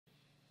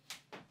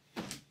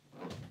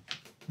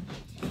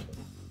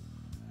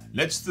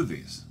Let's do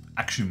this,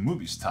 action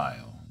movie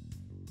style.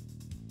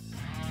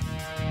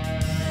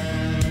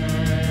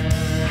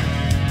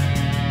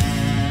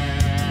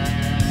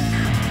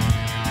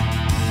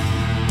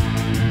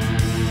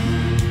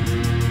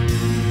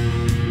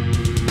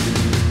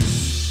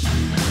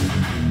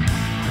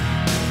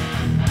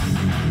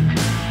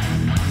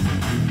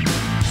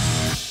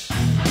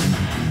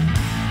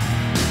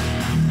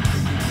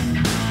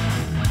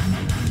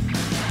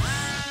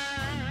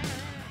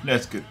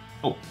 Let's get...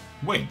 Oh,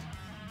 wait.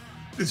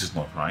 This is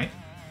not right.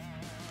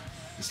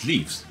 The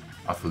sleeves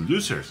are for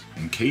losers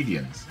and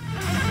Cadians.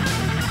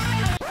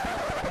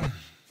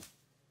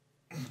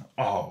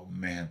 Oh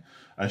man,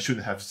 I should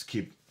have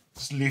skipped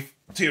sleeve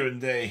tier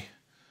day.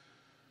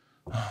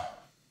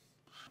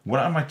 What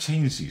are my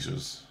chain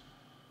scissors?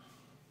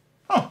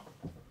 Oh.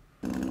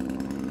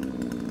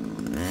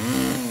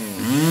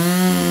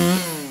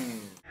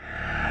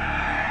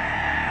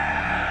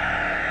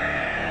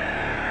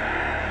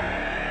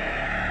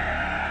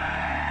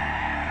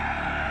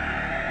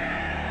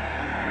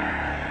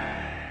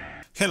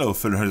 Hello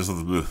fellow Heroes of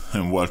the Blue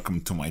and welcome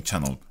to my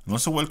channel, and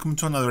also welcome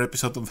to another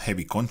episode of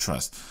Heavy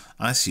Contrast,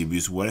 a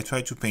series where I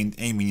try to paint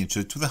a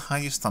miniature to the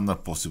highest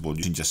standard possible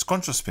using just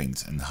contrast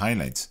paints and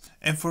highlights.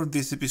 And for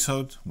this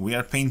episode we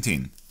are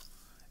painting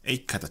a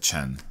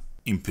Catachan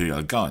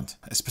Imperial Guard,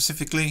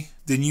 specifically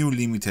the new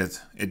limited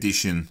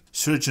edition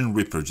Surgeon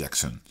Reaper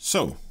Jackson.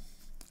 So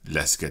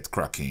let's get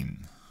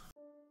cracking.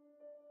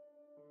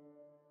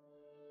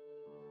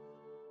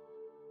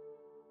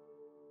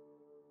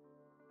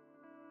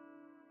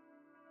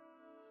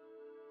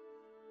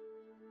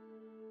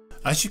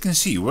 As you can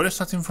see, we're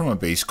starting from a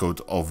base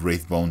coat of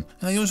Wraithbone,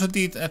 and I also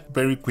did a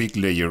very quick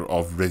layer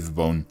of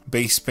Wraithbone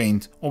base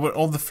paint over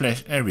all the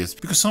flesh areas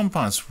because some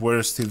parts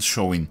were still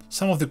showing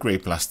some of the grey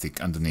plastic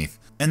underneath.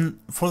 And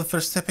for the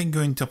first step I'm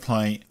going to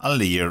apply a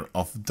layer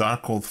of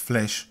dark old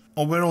flesh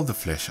over all the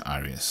flesh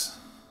areas.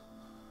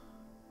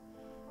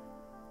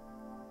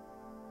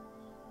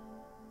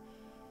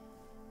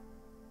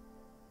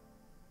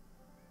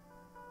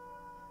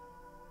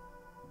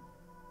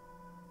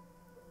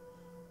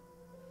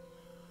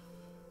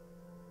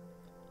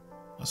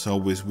 As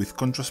always with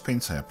contrast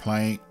paints, I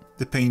apply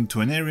the paint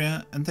to an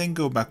area and then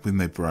go back with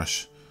my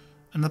brush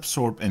and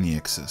absorb any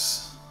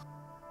excess.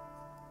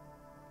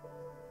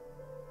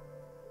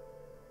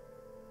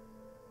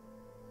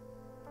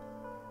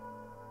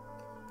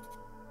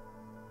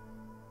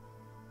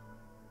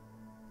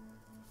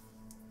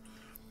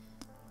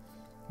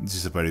 This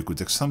is a very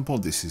good example.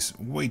 This is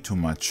way too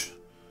much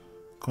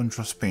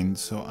contrast paint,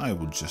 so I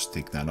will just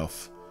take that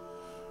off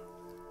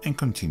and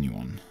continue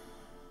on.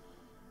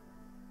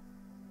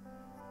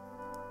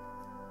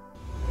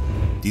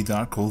 The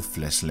dark old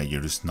flesh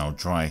layer is now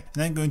dry,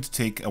 and I'm going to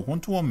take a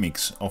 1-to-1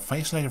 mix of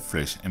Ice Layer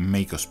Flesh and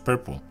Make Us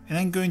Purple, and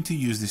I'm going to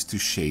use this to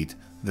shade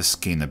the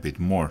skin a bit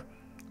more.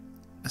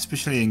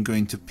 Especially I'm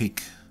going to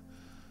pick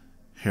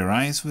her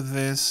eyes with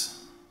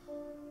this,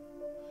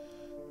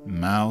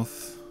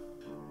 mouth,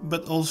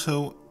 but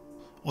also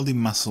all the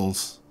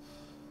muscles.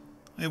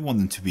 I want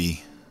them to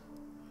be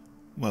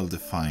well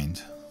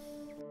defined.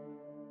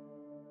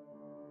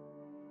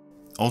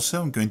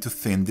 Also, I'm going to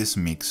thin this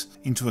mix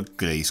into a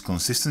glaze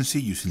consistency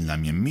using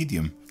Lamian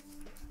Medium.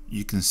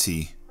 You can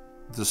see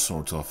the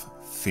sort of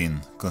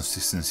thin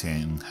consistency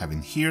I'm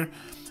having here,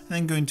 and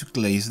I'm going to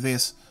glaze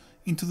this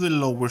into the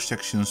lower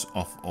sections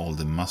of all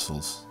the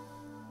muscles.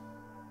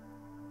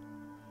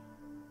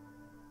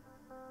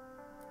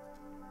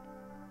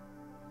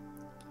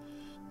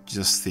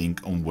 Just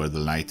think on where the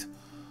light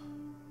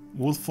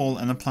will fall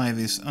and apply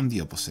this on the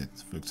opposite.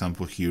 For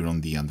example, here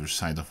on the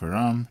underside of her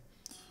arm.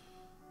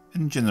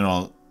 In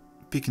general,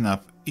 picking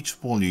up each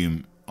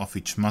volume of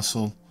each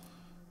muscle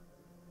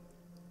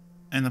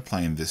and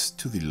applying this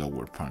to the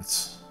lower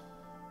parts.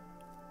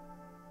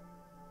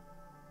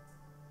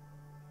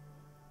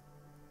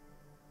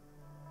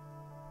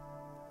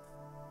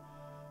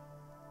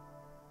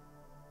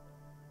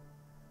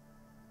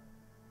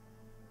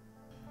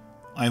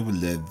 I will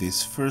let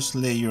this first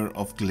layer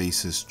of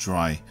glazes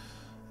dry,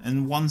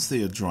 and once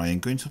they are dry I'm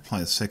going to apply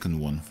a second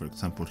one. For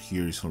example,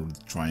 here is already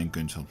dry, I'm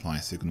going to apply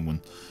a second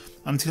one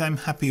until I'm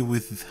happy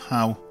with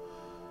how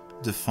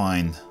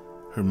defined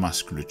her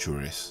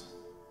musculature is.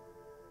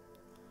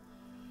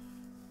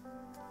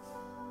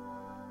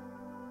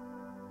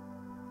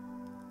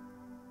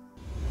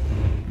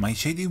 My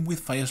shading with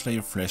Fire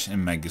Slayer Flesh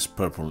and Magus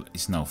Purple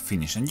is now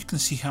finished, and you can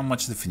see how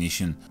much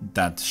definition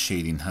that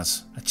shading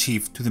has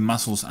achieved to the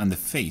muscles and the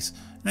face,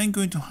 and I'm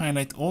going to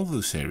highlight all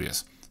those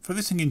areas. For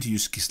this I'm going to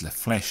use Kislev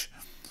Flesh,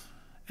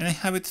 and I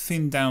have it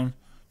thinned down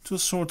to a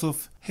sort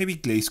of heavy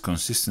glaze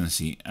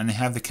consistency, and I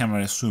have the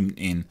camera zoomed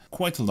in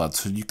quite a lot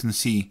so you can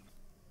see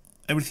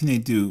everything I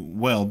do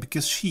well,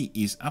 because she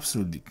is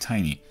absolutely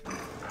tiny.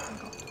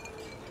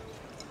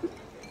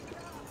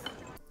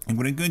 And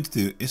what I'm going to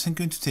do is I'm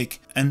going to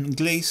take and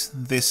glaze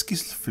this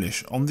Kislev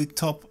Flesh on the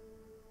top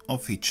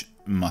of each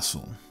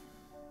muscle.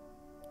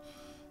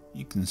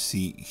 You can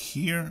see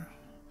here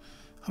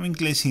how I'm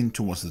glazing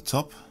towards the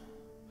top.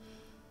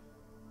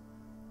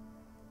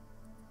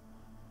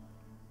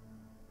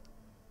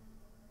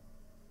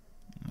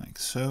 like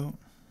so.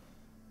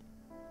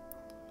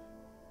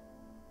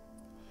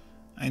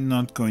 I'm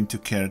not going to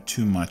care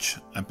too much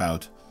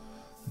about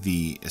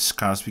the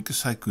scars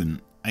because I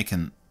can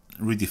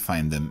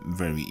redefine them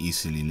very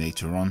easily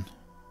later on.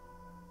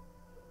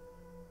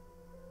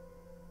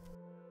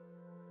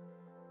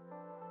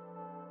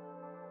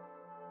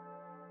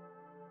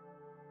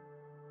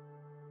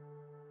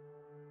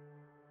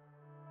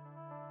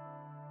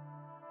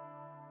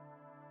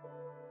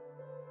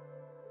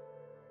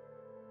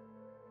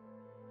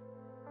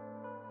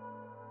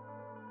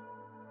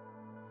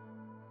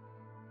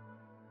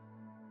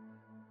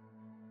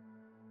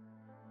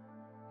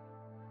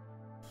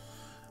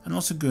 I'm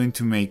also going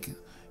to make,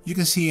 you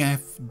can see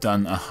I've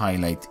done a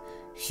highlight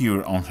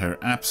here on her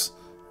abs,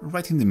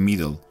 right in the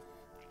middle,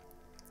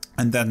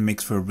 and that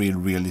makes for a real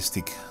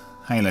realistic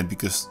highlight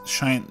because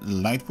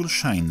light will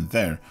shine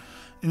there,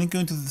 and I'm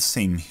going to do the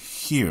same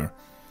here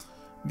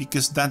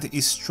because that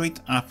is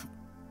straight up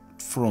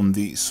from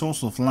the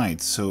source of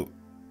light, so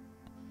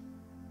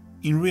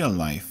in real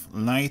life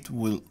light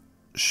will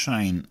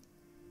shine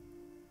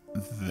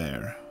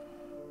there.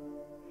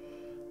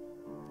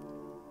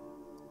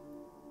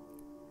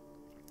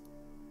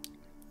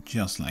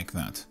 Just like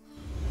that.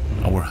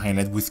 Our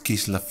highlight with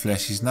Kislev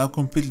flesh is now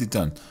completely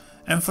done,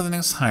 and for the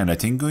next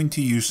highlight I'm going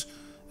to use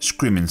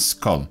Screaming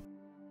Skull.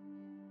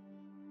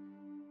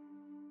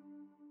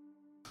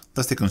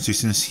 That's the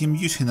consistency I'm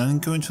using, and I'm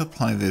going to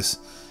apply this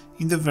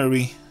in the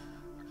very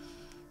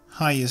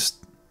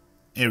highest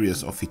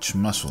areas of each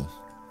muscle.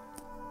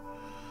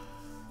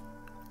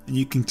 And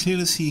you can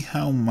clearly see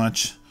how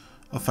much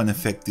of an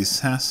effect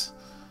this has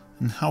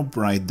and how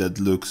bright that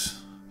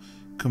looks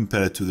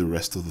compared to the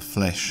rest of the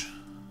flesh.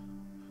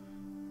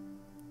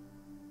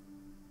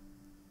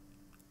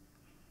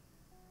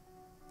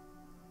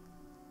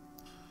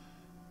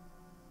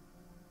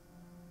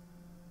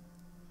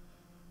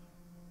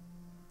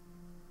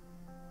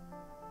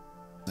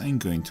 I'm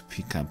going to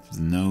pick up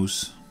the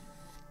nose,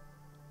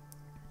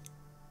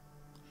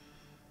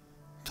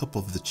 top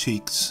of the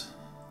cheeks,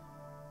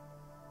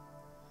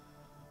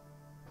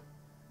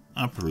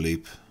 upper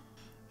lip,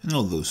 and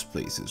all those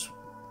places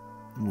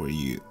where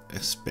you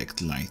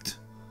expect light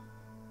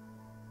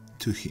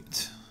to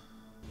hit.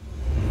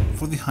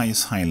 For the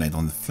highest highlight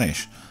on the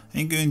flesh,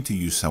 I'm going to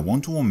use a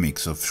 1-to-1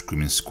 mix of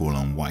Screaming Skull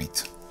and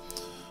white,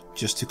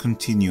 just to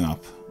continue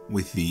up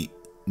with the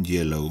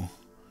yellow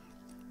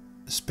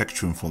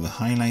spectrum for the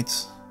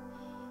highlights.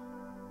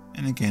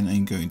 And again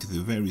I'm going to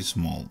do very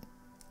small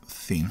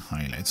thin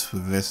highlights for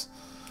this.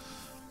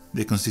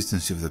 The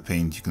consistency of the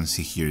paint you can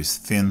see here is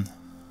thin,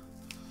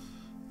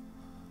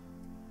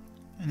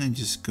 and I'm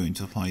just going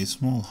to apply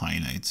small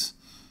highlights,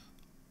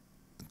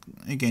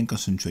 again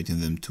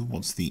concentrating them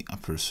towards the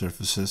upper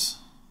surfaces.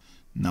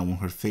 Now on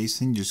her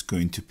face I'm just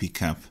going to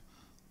pick up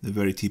the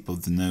very tip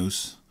of the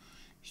nose,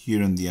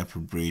 here on the upper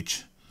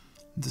bridge,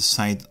 the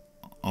side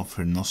of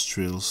her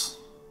nostrils,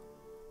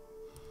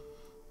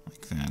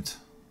 like that.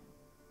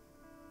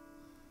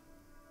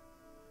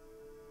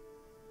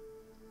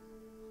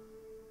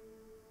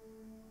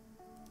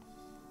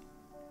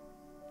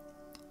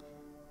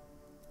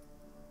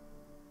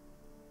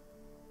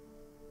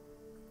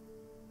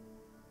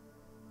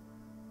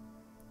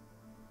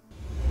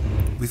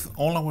 With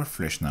all our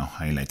flesh now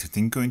highlighted,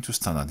 I'm going to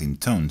start adding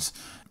tones,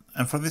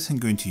 and for this I'm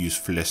going to use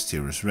Flesh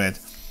Tearers Red,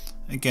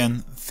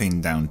 again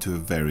thinned down to a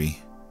very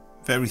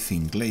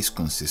thin glaze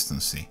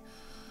consistency.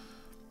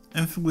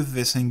 And with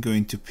this I'm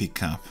going to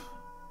pick up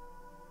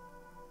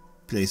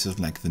places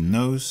like the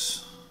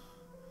nose,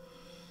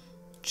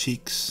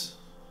 cheeks,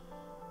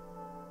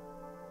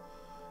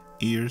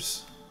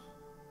 ears,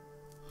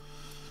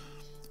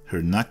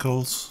 her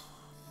knuckles,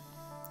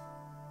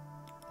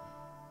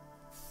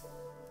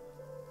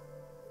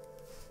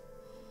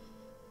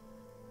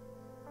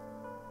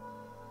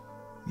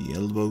 the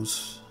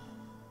elbows.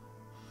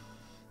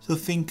 So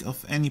think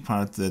of any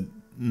part that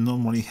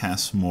normally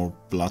has more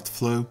blood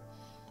flow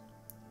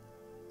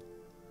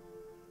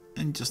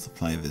and just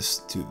apply this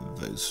to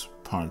those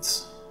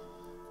parts.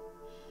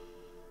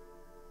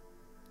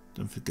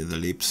 Don't forget the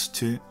lips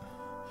too.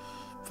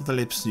 For the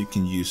lips you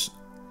can use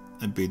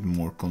a bit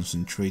more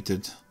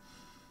concentrated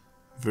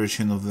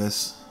version of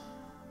this.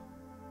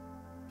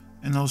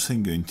 And also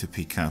I'm going to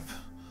pick up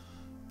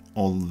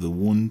all the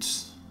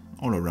wounds,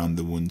 all around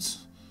the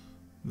wounds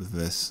with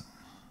this.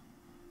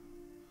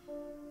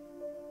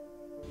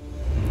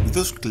 With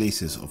those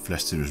glazes of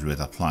Flesh Tearers Red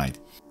applied,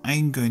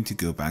 I'm going to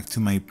go back to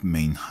my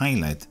main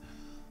highlight.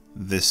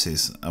 This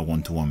is a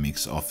 1-to-1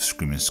 mix of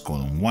Screaming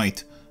Skull and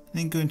white,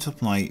 and I'm going to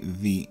apply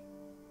the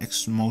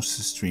most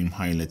extreme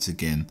highlights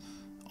again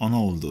on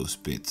all those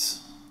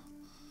bits.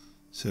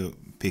 So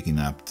picking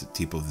up the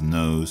tip of the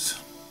nose,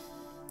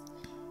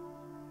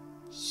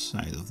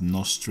 side of the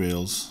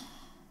nostrils.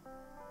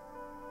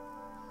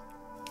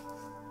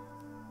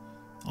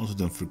 Also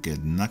don't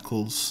forget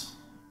knuckles,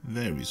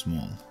 very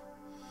small.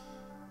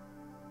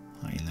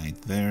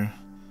 Highlight there,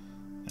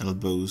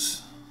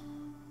 elbows.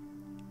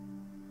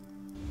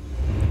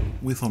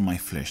 With all my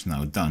flesh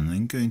now done,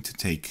 I'm going to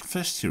take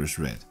Flesh Tearers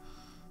Red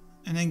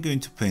And I'm going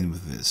to paint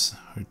with this,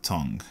 her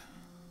tongue.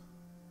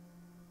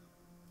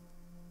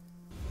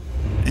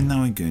 And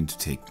now I'm going to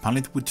take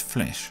palette with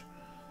flesh,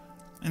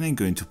 and I'm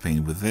going to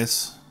paint with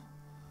this,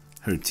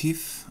 her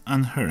teeth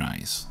and her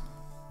eyes.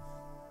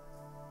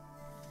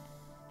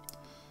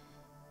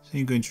 So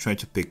I'm going to try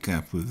to pick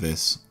up with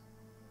this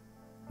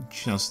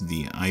just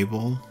the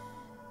eyeball,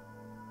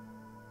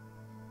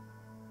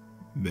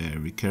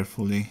 very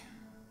carefully.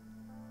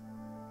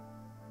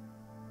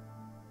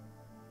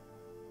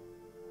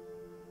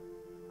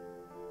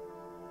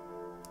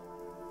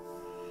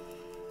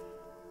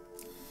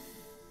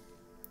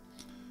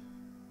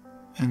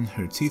 And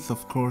her teeth,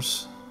 of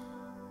course.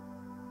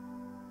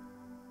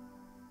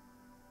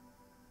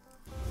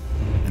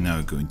 And now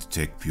we're going to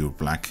take pure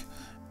black,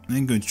 and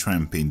I'm going to try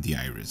and paint the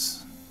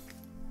iris.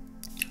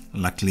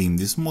 Luckily in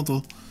this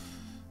model,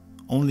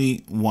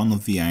 only one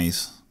of the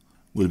eyes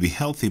will be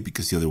healthy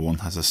because the other one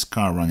has a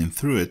scar running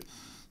through it.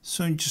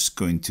 So I'm just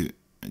going to,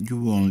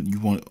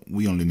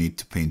 we only need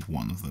to paint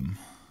one of them.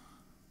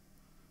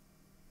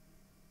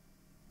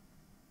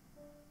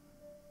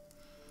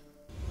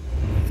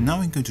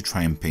 Now I'm going to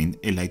try and paint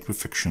a light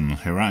reflection on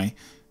her eye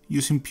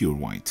using pure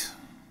white.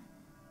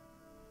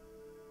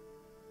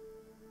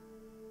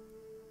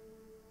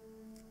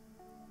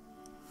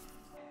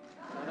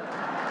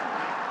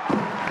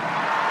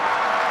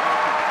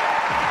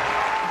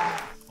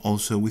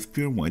 Also with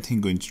pure white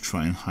I'm going to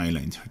try and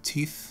highlight her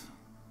teeth.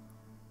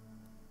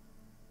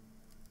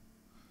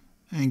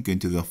 And I'm going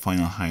to do a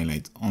final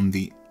highlight on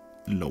the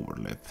lower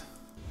lip.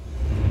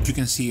 You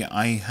can see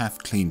I have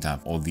cleaned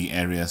up all the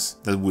areas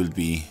that will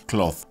be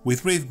cloth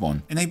with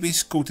Wraithbone, and I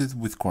base coated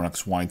with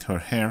Corax White her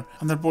hair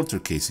and her bolter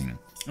casing.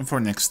 And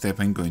for next step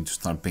I'm going to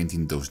start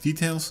painting those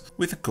details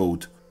with a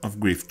coat of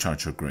Grief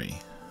Charger Grey.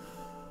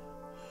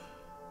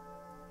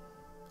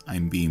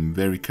 I'm being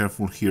very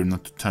careful here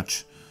not to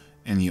touch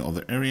any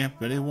other area,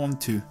 but I want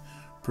to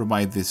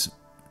provide these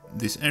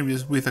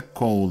areas with a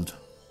cold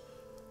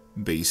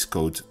base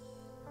coat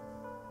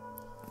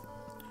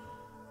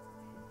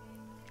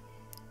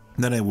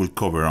that I will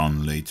cover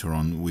on later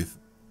on with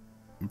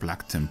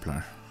Black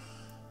Templar.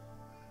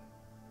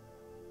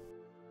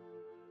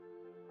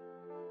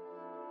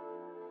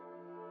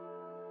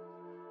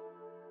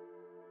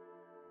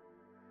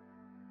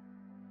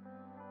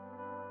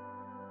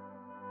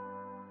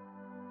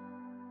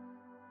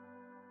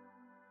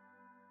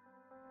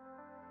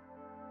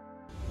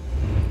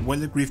 While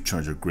the Grief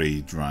Charger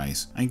Grey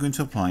dries, I'm going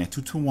to apply a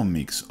 2-to-1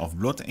 mix of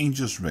Blood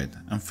Angels Red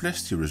and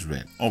Flesh Tearers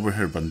Red over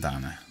her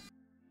bandana.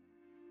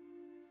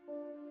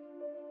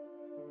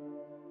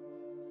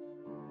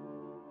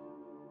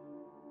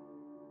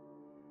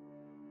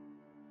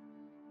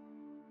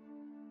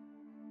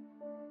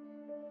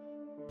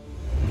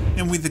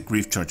 And with the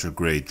Grief Charger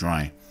Grey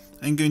dry,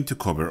 I'm going to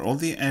cover all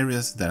the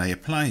areas that I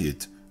applied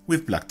it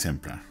with Black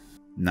Templar.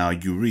 Now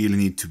you really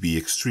need to be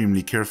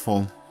extremely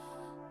careful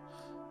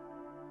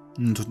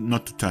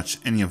not to touch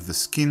any of the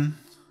skin,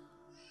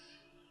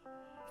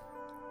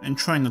 and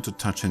try not to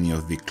touch any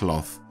of the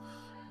cloth,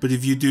 but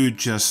if you do,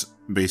 just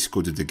base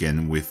coat it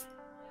again with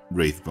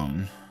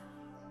Wraithbone.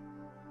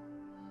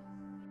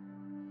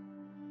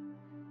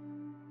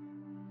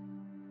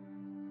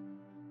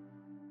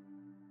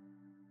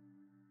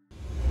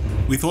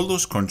 With all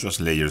those contrast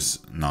layers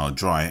now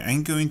dry,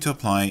 I'm going to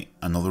apply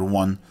another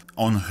one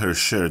on her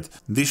shirt.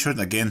 This shirt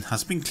again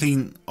has been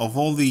cleaned of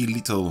all the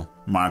little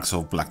marks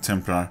of Black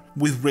Templar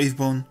with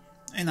Wraithbone,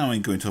 and now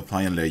I'm going to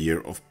apply a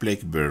layer of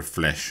Plague Bear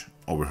flesh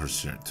over her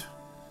shirt.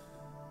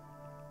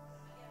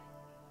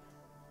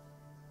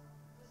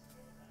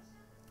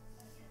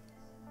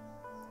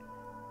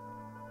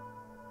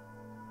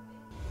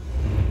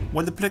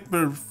 While the Plague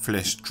Bear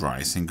flesh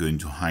dries, I'm going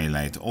to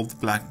highlight all the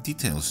black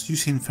details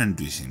using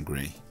Fenrisian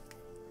Grey.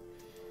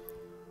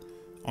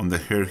 On the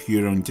hair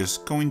here, I'm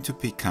just going to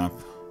pick up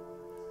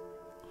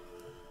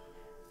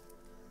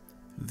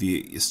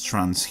the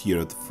strands here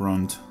at the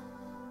front.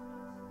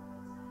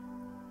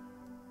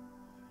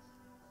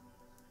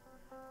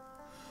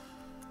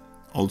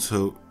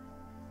 Also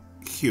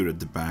here at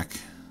the back.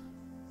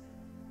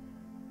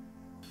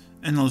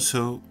 And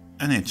also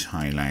an edge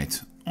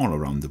highlight all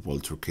around the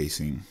bolter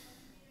casing.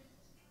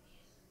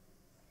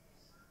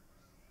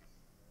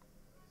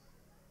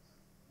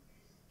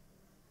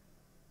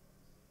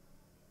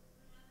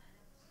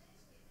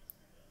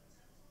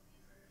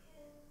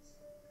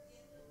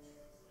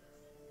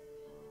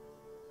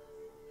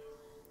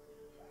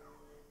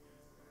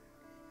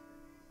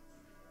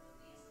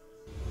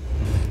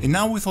 And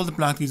now with all the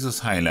black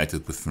details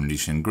highlighted with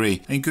Fenrisian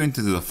Grey, I'm going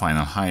to do a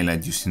final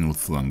highlight using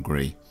Ulthuan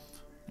Grey.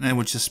 And I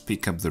will just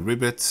pick up the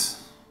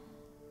rivets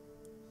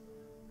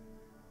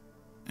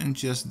and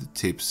just the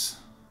tips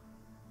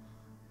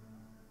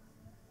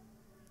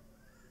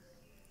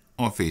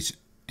of each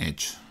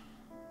edge.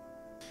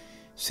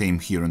 Same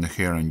here on the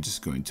hair, I'm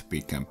just going to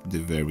pick up the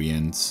very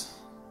ends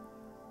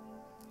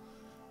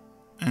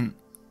and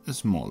a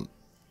small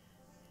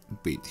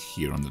bit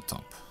here on the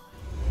top.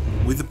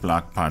 With the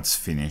black parts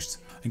finished,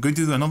 I'm going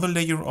to do another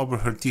layer over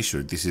her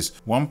t-shirt. This is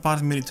 1 part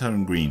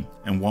Militarum green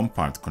and 1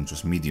 part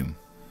contrast medium.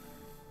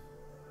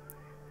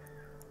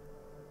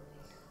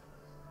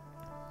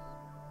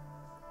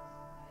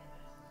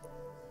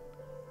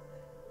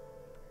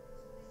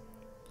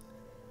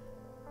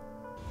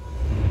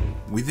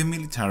 With the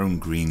Militarum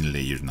green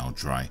layer now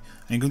dry,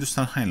 I'm going to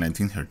start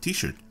highlighting her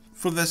t-shirt.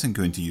 For this I'm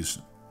going to use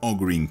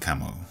green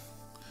camo.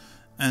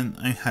 And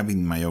I'm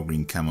having my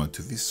green camo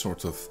to this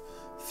sort of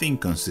thin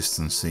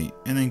consistency,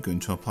 and I'm going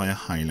to apply a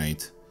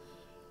highlight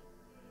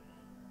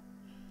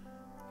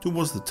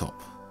towards the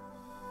top.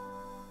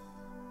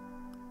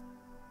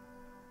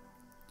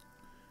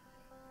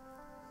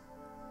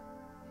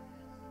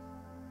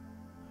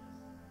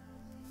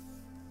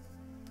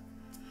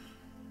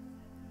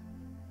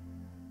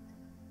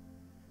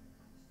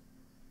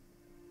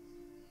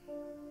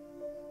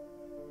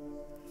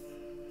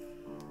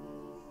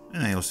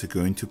 And I'm also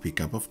going to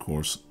pick up, of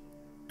course,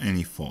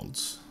 any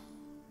folds.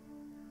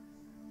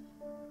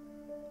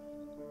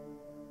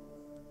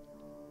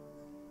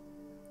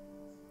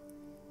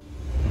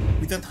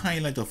 With that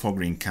highlight of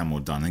green camo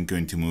done, I'm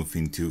going to move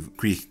into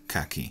Creek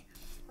Khaki.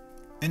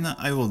 And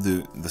I will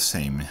do the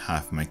same,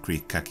 have my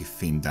Creek Khaki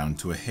thin down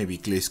to a heavy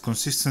glaze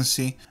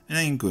consistency, and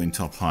I'm going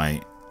to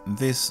apply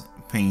this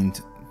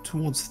paint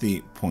towards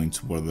the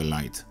points where the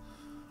light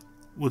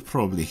would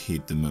probably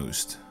hit the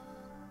most.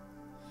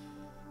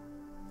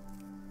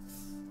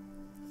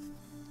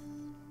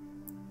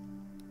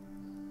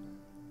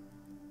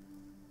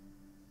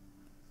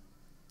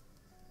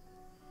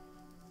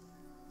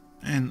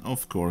 And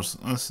of course,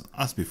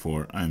 as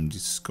before, I'm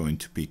just going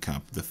to pick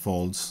up the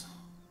folds.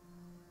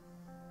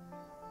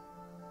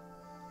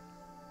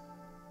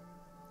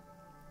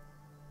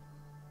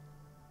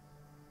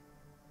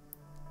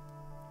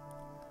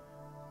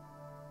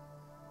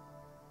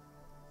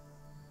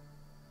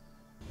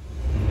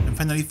 And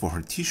finally, for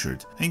her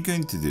t-shirt, I'm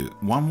going to do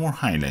one more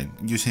highlight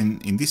using,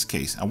 in this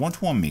case, a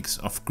 1-to-1 mix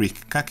of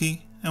Creek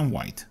Khaki and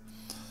white.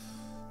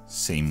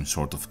 Same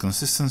sort of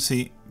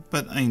consistency,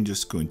 but I'm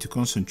just going to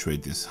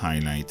concentrate this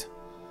highlight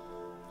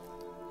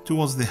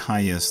towards the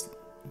highest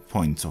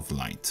points of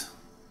light.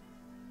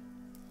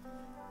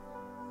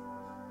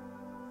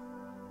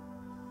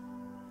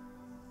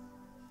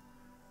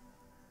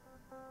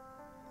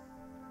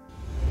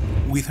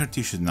 With her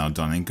t-shirt now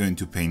done, I'm going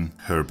to paint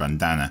her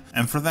bandana,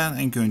 and for that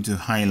I'm going to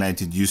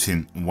highlight it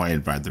using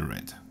Wild Rider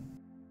Red.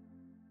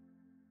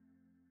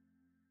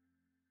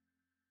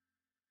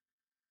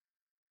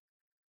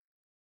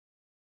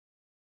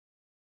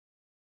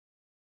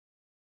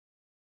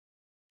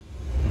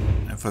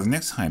 And for the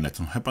next highlight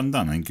on her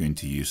bandana, I'm going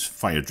to use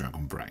Fire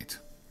Dragon Bright.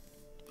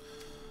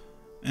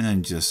 And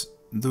I'm just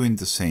doing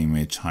the same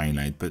edge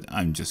highlight, but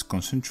I'm just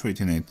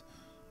concentrating it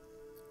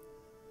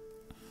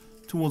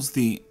towards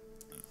the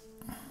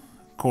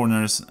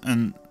corners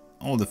and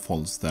all the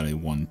folds that I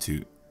want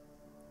to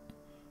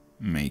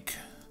make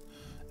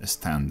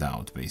stand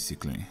out,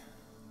 basically.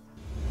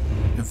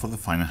 And for the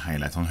final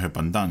highlight on her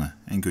bandana,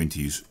 I'm going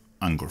to use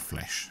Angor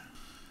Flesh.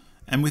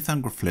 And with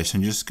Angor Flesh,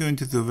 I'm just going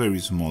to do very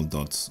small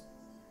dots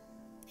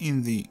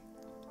in the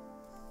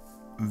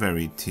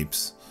very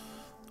tips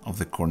of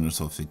the corners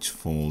of each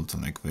fold,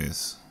 like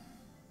this.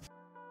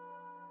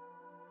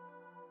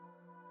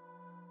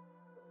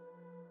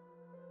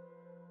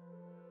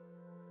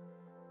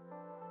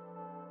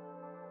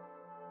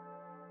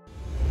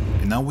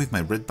 And now with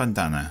my red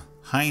bandana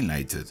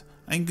highlighted,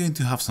 I'm going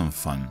to have some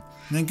fun.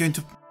 And I'm going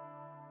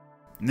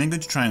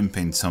to try and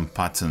paint some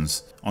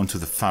patterns onto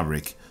the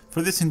fabric.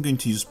 For this I'm going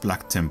to use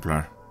Black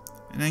Templar,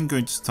 and I'm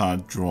going to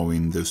start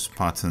drawing those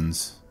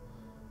patterns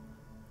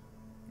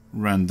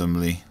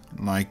randomly,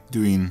 like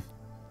doing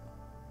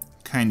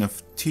kind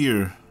of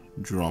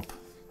teardrop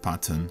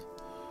pattern.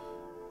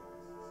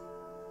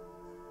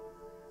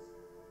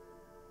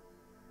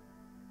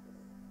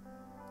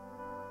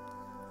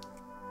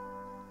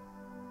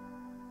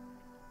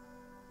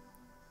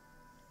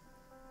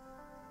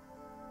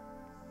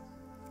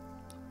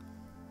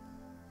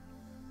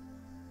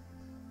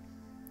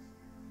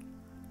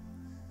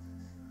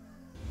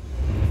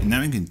 And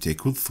now I'm going to take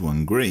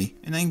Ulthuan Grey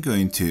and I'm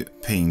going to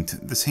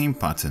paint the same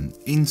pattern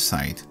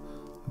inside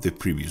the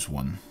previous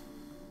one.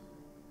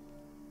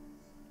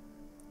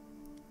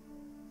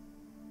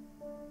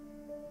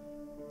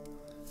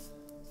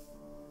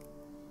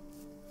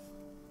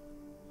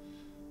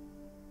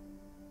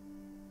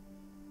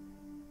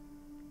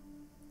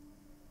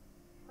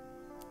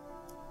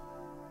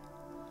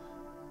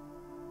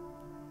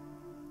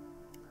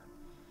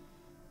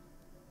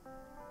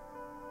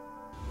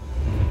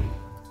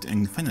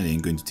 And finally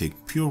I'm going to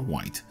take pure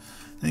white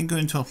and I'm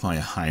going to apply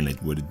a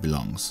highlight where it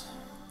belongs.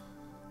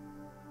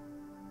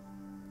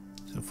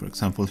 So for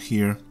example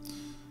here,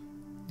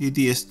 the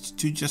idea is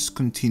to just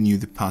continue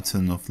the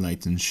pattern of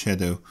light and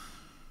shadow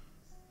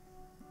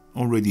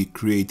already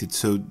created,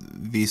 so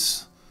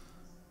these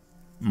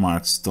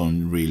marks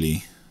don't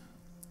really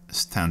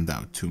stand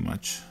out too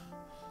much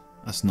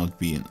as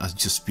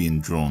just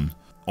being drawn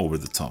over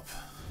the top.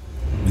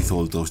 With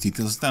all those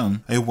details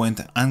down, I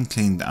went and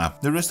cleaned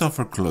up the rest of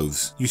her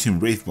clothes using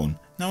Wraithbone,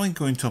 Now I'm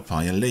going to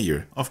apply a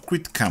layer of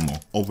grit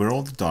camo over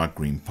all the dark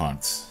green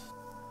parts.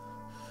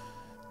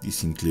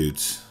 This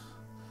includes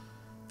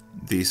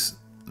this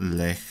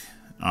leg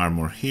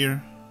armor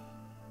here,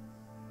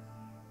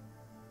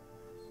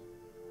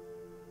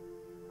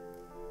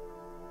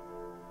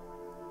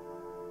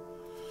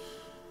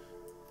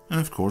 and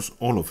of course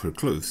all of her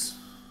clothes.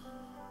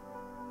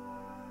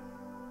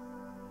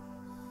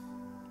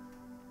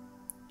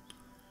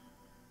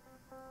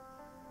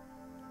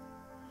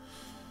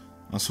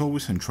 As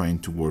always, I'm trying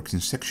to work in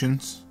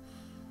sections,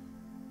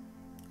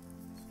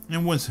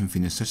 and once I'm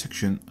finished a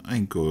section, I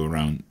go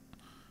around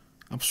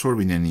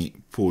absorbing any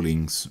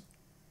pullings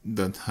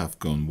that have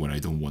gone where I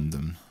don't want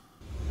them.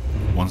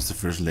 Once the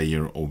first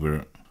layer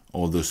over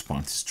all those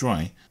parts is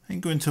dry,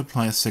 I'm going to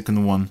apply a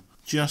second one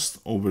just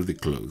over the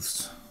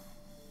clothes.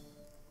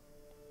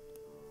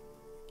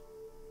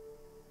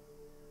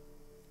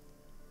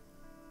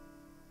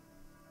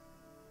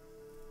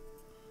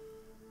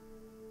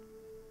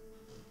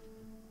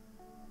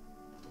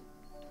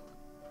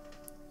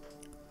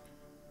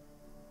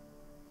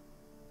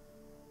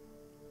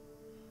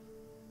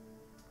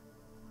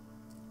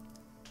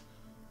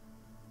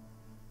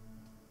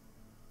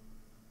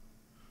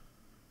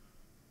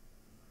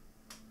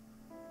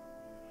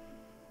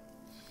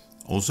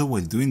 Also,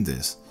 while doing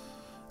this,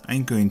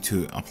 I'm going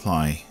to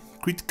apply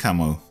grit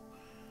camo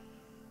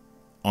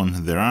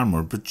on their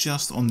armor, but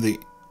just on the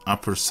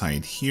upper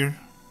side here.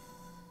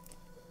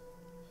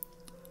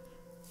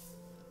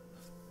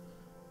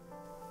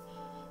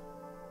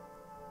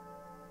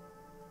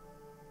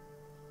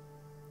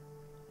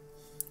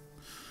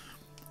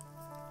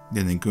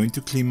 Then I'm going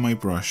to clean my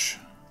brush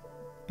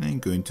and I'm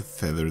going to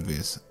feather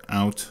this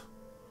out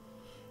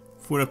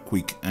for a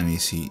quick and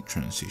easy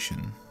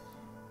transition.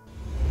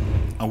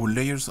 Our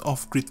layers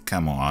of grit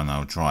camo are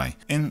now dry,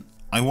 and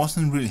I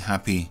wasn't really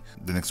happy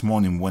the next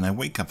morning when I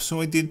wake up, so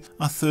I did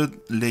a third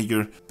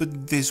layer,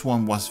 but this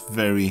one was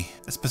very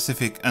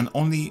specific and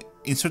only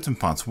in certain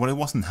parts where I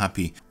wasn't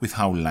happy with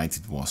how light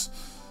it was.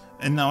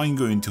 And now I'm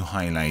going to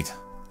highlight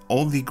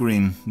all the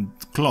green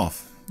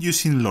cloth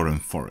using Lauren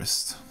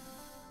Forest.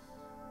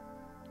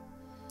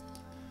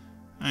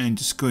 I'm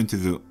just going to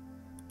do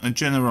a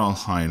general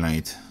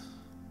highlight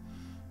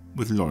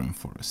with Lauren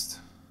Forest.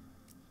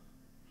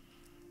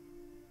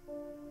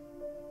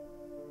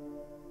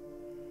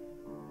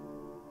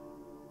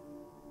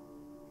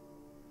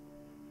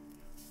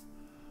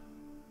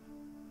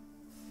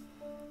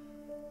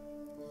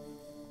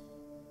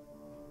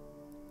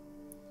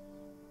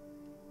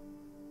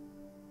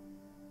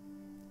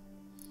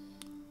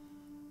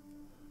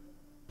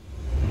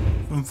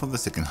 And for the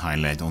second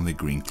highlight on the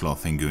green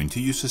cloth, I'm going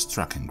to use a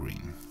Catachan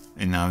green.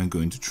 And now I'm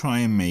going to try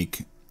and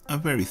make a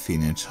very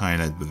thin edge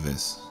highlight with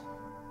this.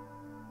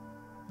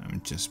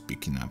 I'm just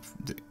picking up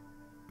the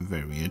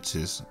very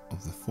edges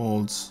of the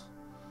folds.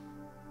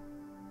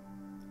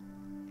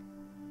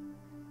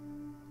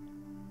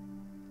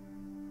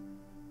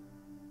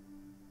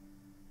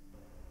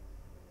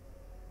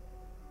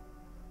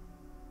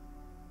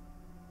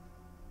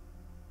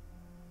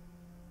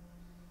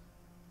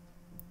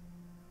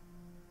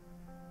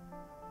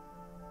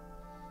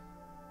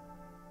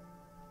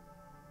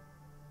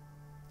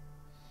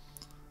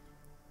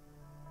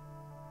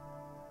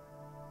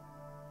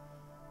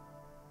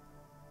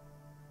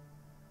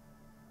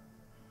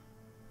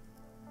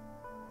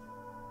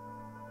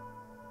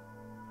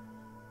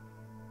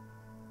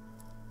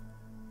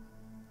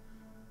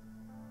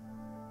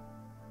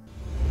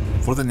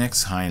 For the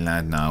next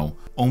highlight now,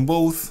 on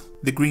both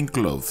the green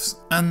clothes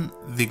and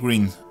the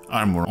green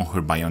armor on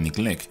her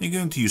bionic leg, I'm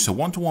going to use a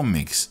 1-to-1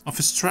 mix of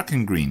a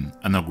Catachan green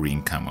and a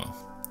green camo.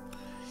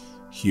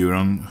 Here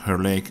on her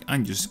leg,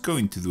 I'm just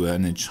going to do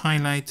an edge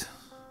highlight.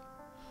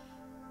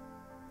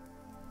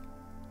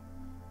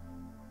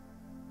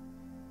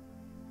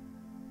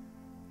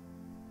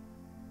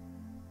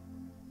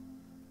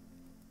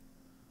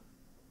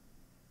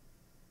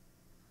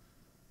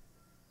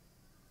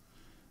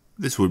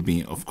 This will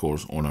be, of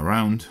course, all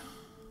around.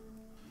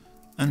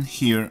 And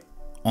here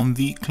on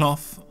the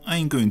cloth,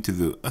 I'm going to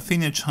do a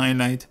thin edge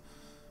highlight,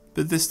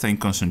 but this time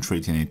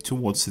concentrating it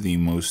towards the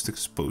most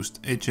exposed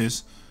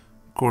edges,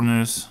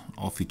 corners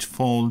of each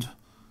fold.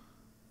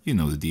 You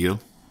know the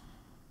deal.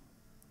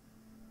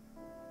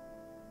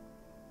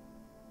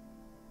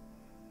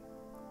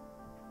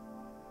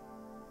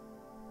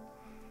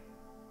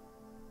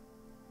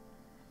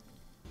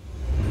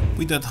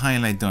 With that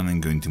highlight done, I'm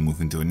going to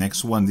move into the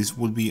next one. This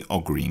will be a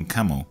green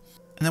camo.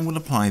 And I will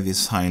apply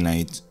this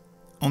highlight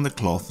on the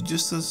cloth,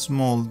 just a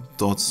small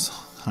dots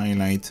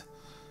highlight,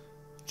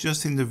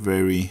 just in the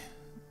very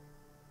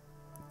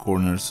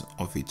corners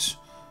of each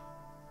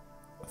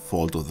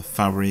fold of the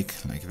fabric,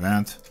 like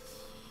that.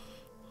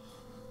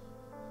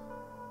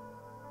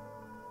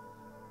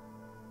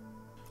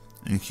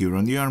 And here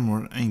on the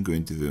armor, I'm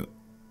going to do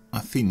a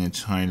thin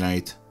edge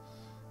highlight,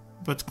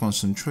 but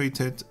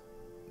concentrated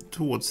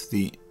towards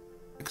the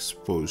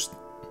exposed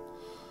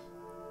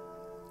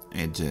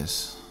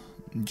edges,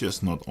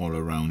 just not all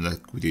around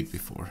like we did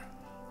before.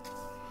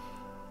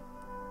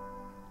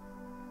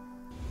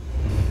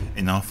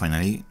 And now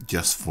finally,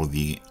 just for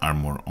the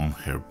armor on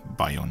her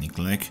bionic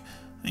leg,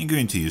 I'm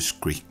going to use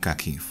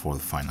khaki for the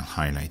final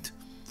highlight.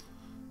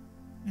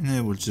 And I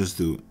will just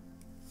do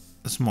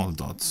small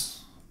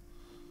dots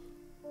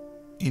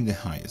in the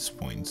highest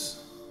points.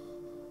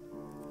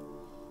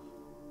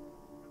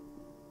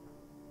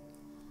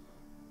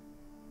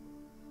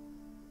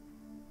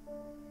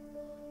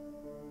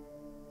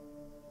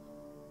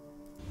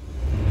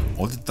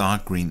 All the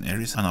dark green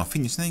areas are now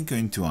finished, and I'm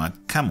going to add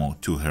camo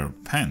to her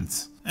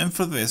pants. And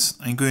for this,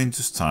 I'm going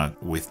to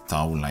start with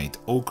Tau Light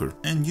Ochre,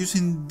 and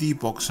using the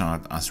box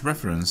art as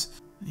reference,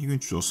 I'm going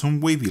to draw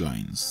some wavy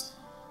lines.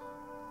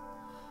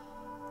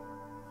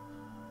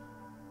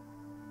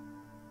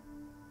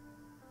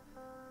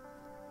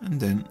 And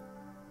then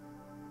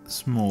a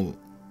small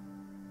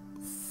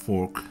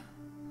fork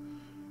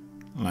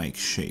like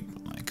shape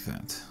like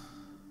that.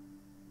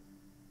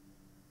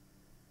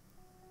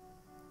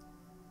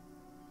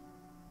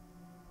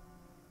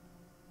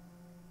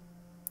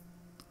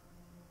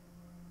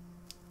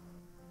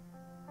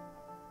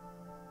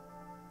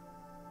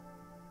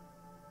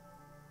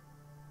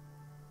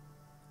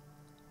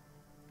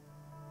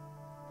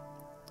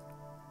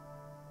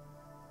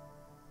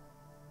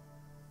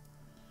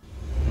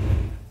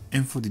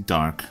 And for the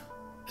dark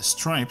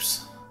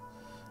stripes,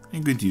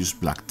 I'm going to use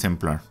Black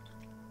Templar.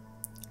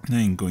 And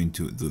I'm going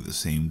to do the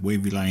same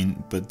wavy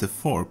line, but the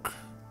fork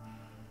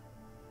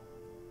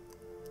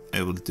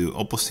I will do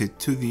opposite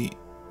to the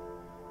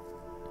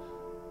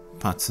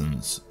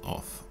patterns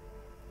of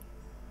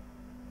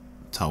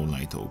Tau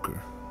Light Ochre.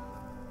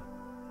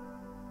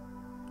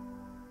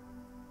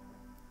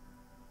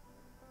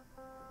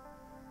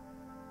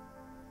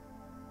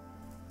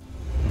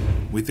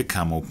 With the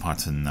camo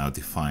pattern now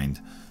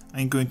defined,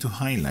 I'm going to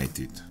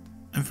highlight it.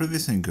 And for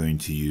this I'm going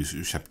to use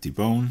Ushapti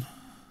Bone,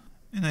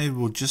 and I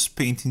will just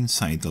paint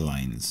inside the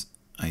lines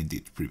I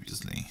did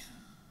previously.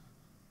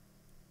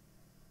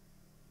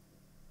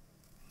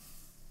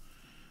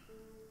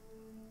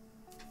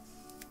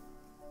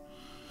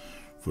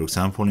 For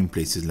example, in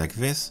places like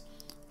this,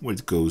 where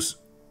it goes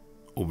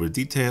over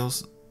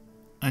details,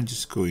 I'm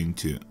just going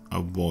to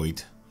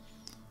avoid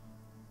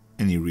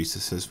any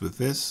recesses with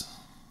this,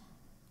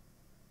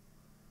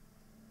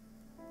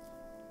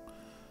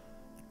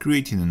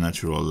 creating a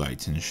natural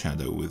light and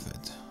shadow with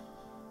it.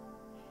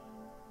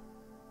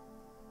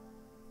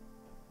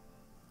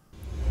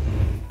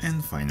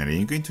 And finally,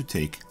 I'm going to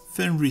take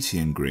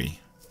Fenrisian Grey,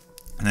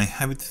 and I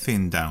have it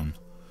thinned down.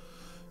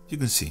 You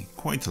can see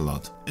quite a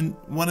lot. And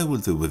what I will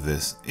do with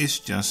this is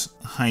just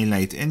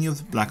highlight any of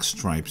the black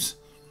stripes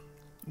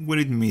where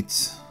it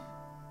meets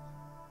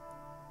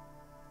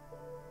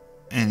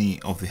any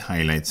of the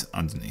highlights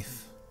underneath.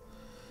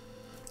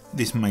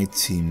 This might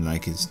seem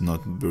like it's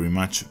not very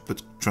much,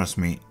 but trust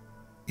me,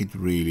 it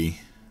really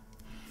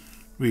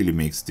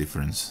makes a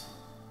difference.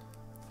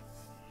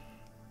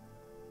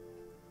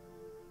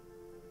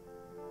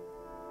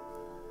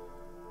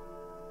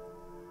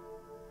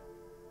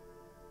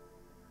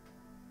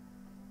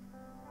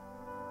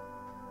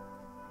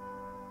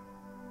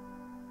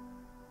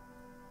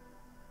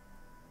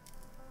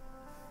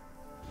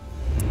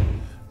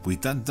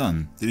 With that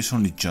done, there is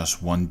only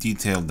just one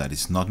detail that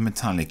is not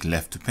metallic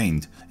left to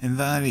paint, and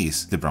that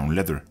is the brown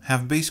leather. I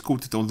have base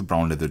coated all the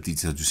brown leather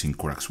details using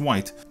Corax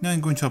White. Now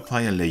I'm going to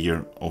apply a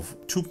layer of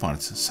 2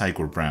 parts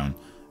Cygor Brown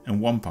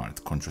and 1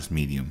 part Contrast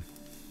Medium.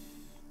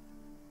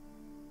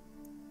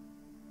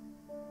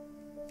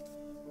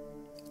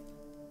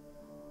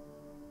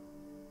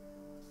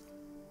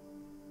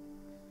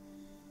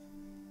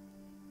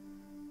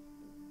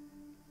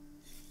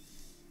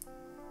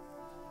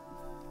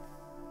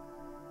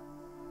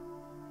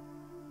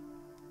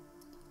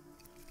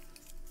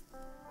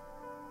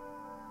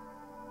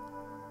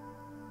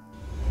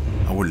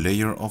 Our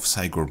layer of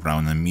Cygor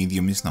Brown and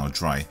Medium is now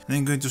dry, and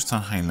I'm going to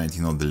start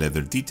highlighting all the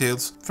leather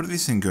details. For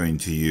this I'm going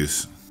to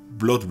use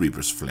Blood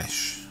Reaper's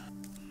Flesh,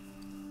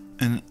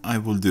 and I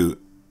will do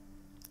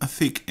a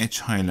thick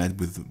edge highlight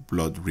with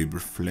Blood Reaper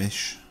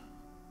Flesh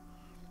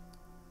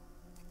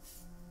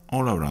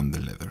all around the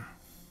leather.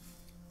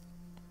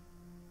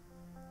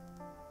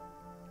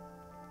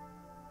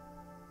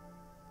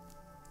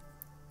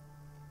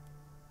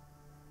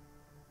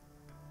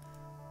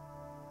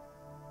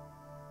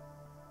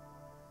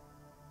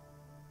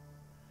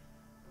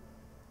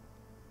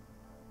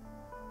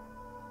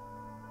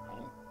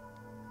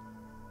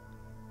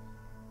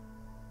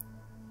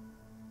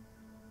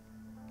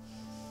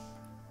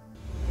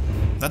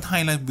 That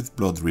highlight with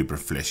Blood Reaper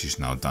Flesh is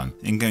now done.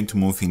 I'm going to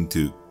move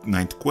into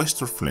Night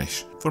Questor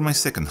Flesh for my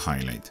second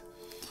highlight.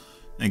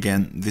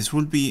 Again, this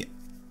will be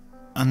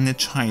an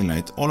edge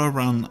highlight all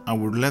around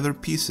our leather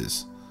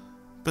pieces,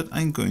 but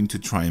I'm going to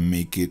try and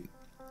make it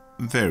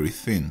very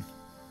thin.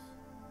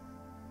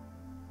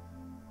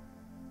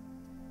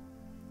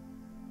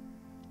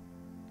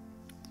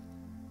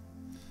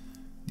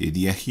 The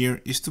idea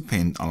here is to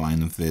paint a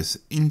line of this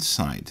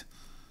inside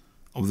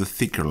of the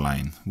thicker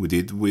line we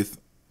did with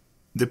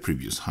the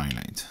previous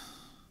highlight.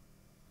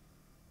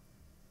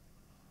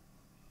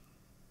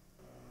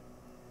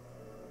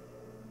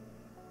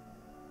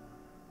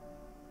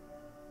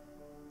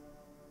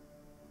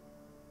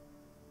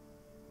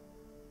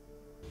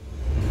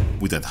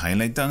 With that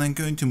highlight done, I'm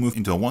going to move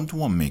into a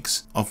 1-to-1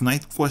 mix of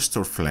Night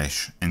Questor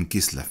flesh and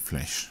Kislev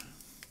flesh.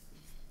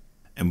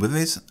 And with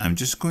this, I'm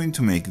just going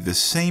to make the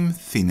same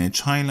thin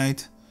edge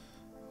highlight,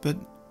 but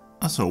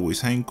as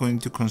always, I'm going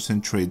to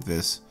concentrate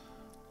this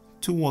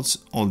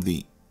towards all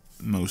the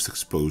most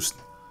exposed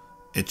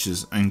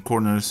edges and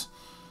corners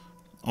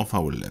of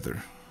our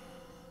leather.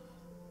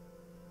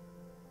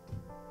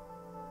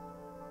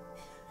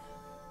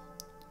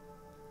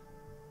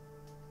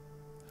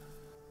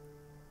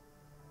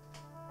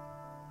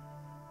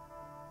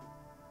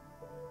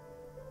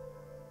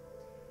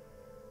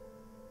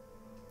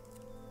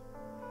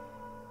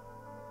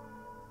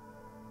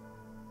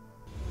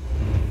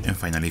 And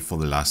finally, for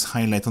the last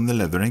highlight on the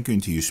leather, I'm going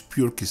to use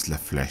pure Kislev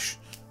flesh,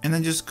 and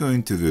I'm just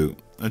going to do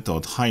a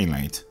dot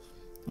highlight.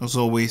 As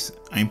always,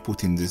 I'm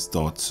putting these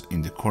dots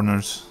in the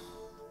corners,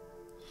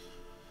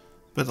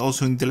 but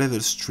also in the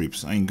leather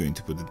strips. I'm going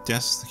to put it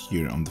just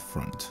here on the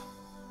front.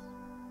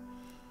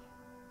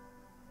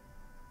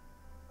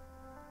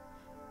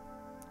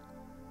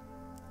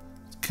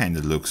 It kind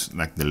of looks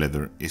like the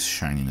leather is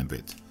shining a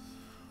bit.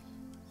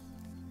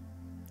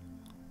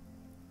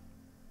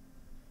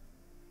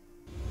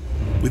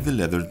 With the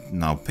leather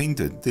now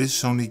painted,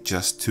 there's only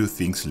just two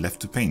things left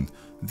to paint,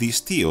 the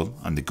steel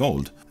and the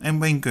gold,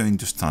 and I'm going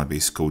to start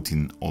base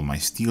coating all my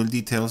steel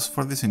details.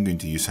 For this I'm going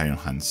to use Iron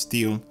Hand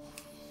steel.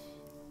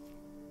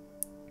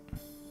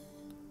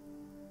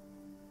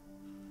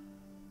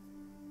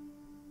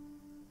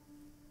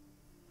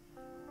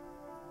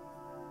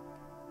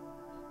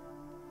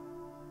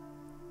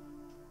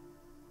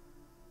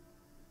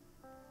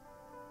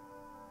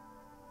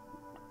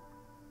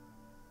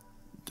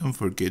 Don't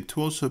forget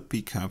to also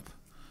pick up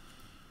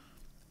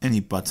any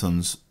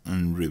buttons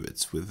and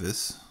rivets with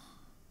this.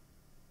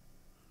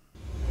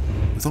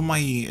 With all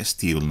my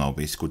steel now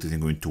base coated,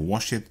 I'm going to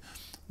wash it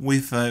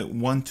with a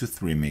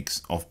 1-to-3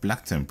 mix of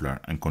Black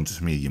Templar and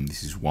Contrast Medium.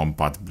 This is 1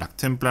 part Black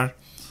Templar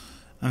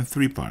and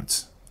 3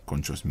 parts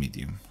Contrast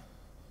Medium.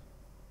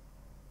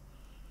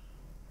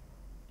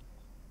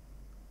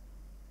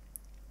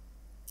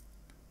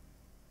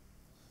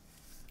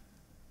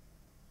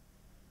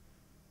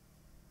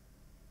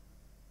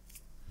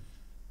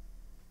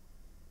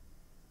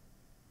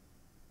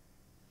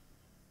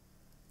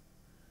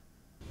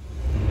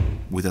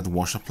 With that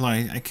wash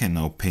applied, I can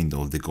now paint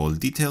all the gold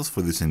details.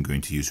 For this I'm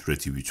going to use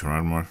Retributor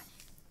Armor,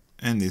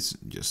 and it's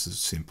just a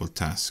simple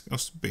task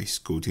of base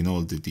coating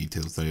all the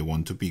details that I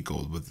want to be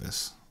gold with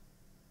this.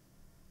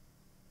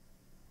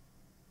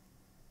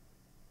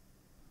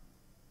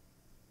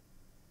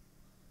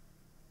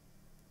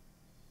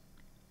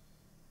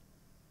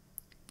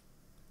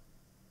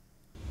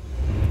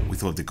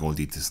 With all the gold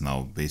details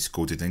now base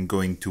coated, I'm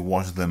going to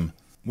wash them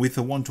with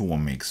a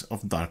 1-to-1 mix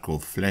of dark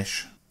gold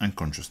flesh and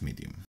Contrast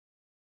Medium.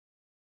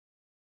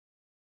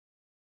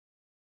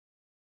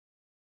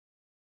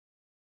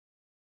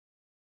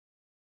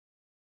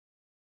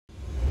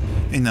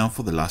 And now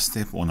for the last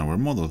step on our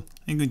model,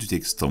 I'm going to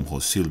take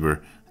Stonehold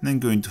Silver and I'm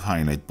going to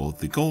highlight both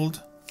the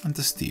gold and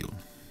the steel.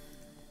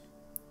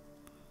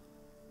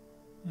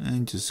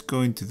 I'm just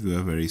going to do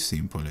a very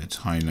simple edge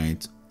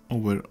highlight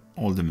over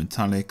all the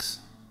metallics.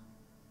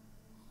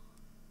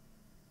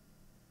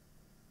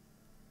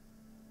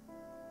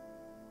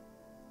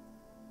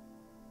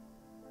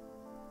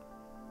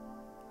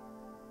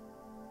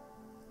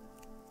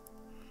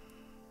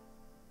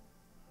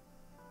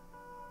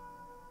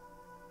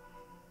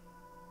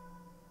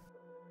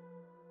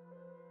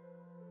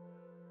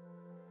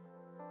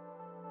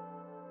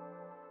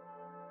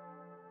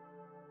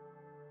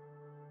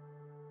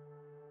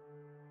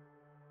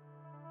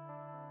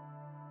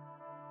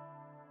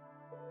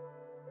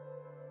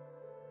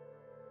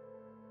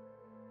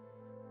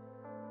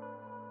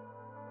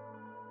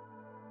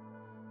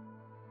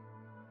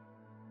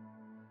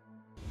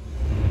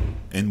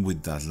 And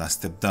with that last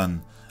step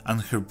done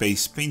and her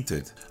base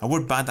painted, our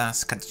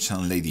badass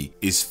Catachan lady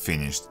is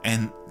finished,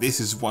 and this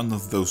is one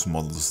of those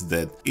models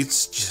that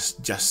it's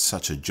just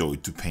such a joy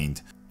to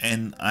paint,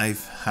 and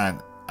I've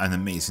had an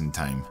amazing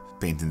time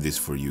painting this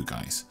for you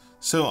guys.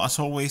 So as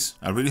always,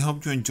 I really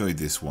hope you enjoyed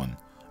this one,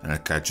 and I'll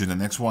catch you in the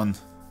next one.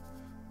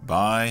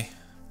 Bye!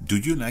 Do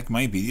you like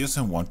my videos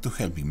and want to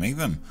help me make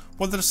them?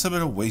 Well, there are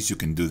several ways you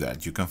can do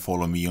that. You can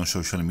follow me on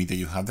social media.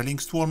 You have the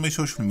links to all my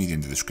social media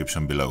in the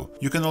description below.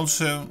 You can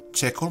also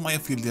check all my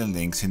affiliate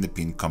links in the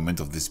pinned comment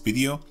of this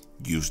video.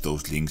 Use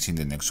those links in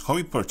the next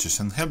hobby purchase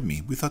and help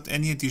me without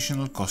any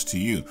additional cost to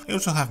you. I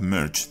also have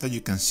merch that you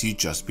can see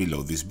just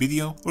below this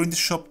video or in the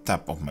shop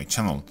tab of my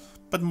channel.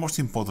 But most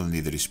importantly,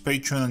 there is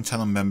Patreon and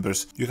channel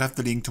members. You have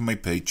the link to my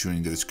Patreon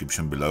in the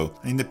description below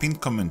and in the pinned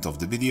comment of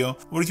the video,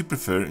 or if you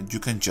prefer, you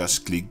can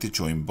just click the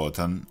join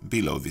button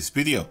below this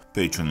video.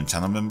 Patreon and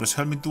channel members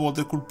help me do all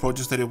the cool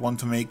projects that I want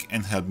to make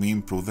and help me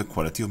improve the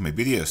quality of my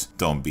videos.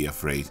 Don't be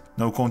afraid.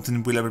 No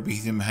content will ever be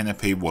hidden behind a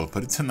paywall,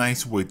 but it's a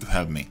nice way to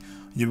help me.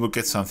 You will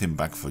get something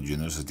back for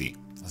generosity.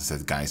 As I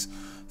said, guys,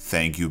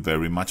 thank you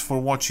very much for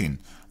watching.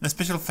 And a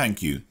special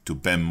thank you to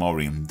Ben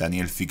Morin,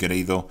 Daniel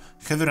Figueiredo,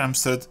 Heather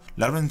Amstead,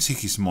 Lauren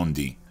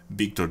Sigismondi,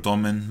 Victor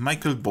Domen,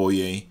 Michael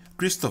Boye,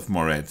 Christoph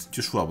Moret,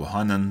 Joshua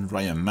Bohannon,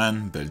 Ryan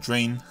Mann,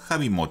 Beldrain,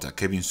 Javi Mota,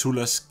 Kevin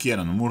Sulas,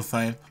 Kieran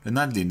Murthail,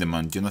 Leonard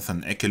Lindemann,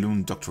 Jonathan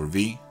Ekelund, Dr.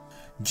 V,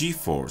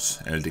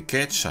 G-Force, El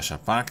Riquet, Sasha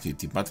Park,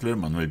 J.T. Butler,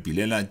 Manuel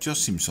Vilela, Josh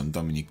Simpson,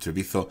 Dominic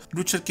Trevizo,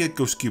 Richard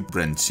Kwiatkowski,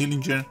 Brent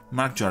Sillinger,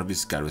 Mark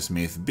Jarvis, Gary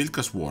Smith, Bill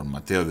Caswar,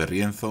 Mateo de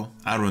Rienzo,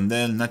 Aaron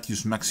Dell,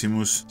 Natius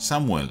Maximus,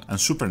 Samuel, and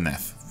Super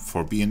Neff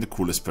for being the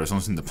coolest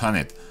persons in the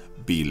planet.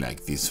 Be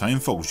like these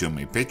fine folks, join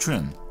my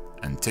Patreon,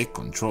 and take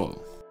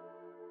control.